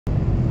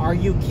Are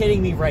you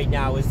kidding me right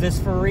now? Is this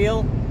for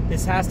real?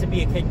 This has to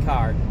be a kid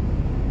car.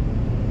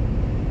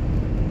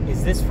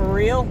 Is this for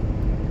real?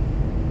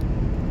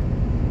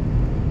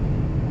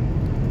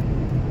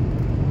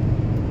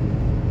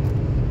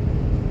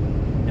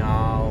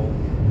 No.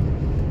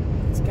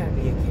 It's gotta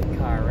be a kid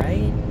car,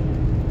 right?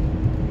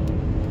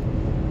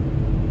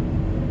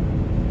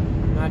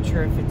 I'm not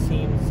sure if it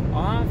seems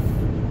off,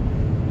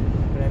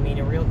 but I mean,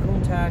 a real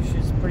Countach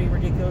is pretty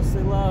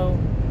ridiculously low.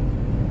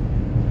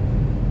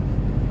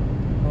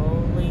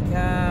 Holy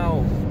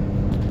cow.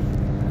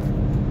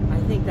 I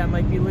think that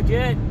might be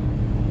legit.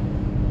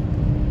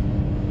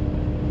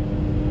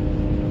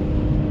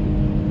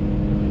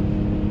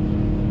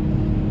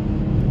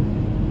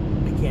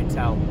 I can't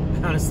tell.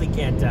 I honestly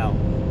can't tell.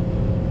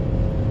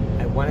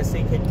 I want to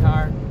say kid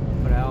car,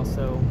 but I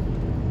also...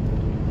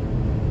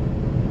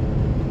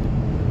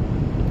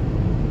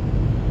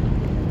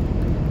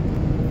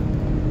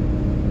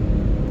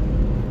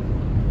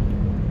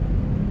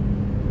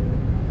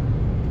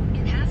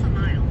 In half a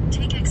mile,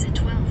 take exit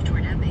 12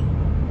 toward Epping.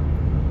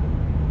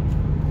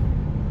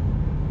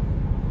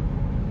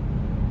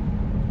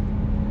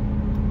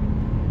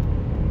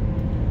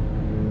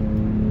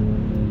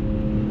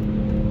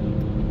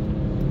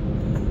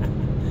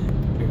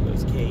 Here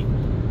goes Kate.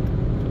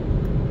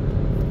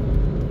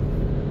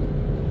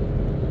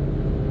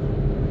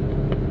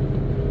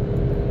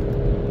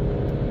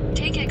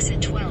 Take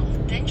exit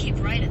 12, then keep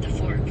right at the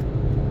fork.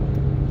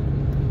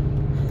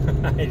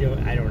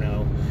 I don't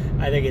know.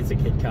 I think it's a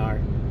kid car,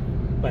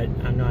 but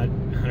I'm not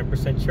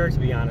 100% sure, to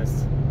be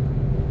honest.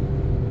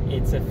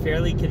 It's a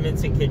fairly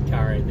convincing kid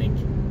car, I think.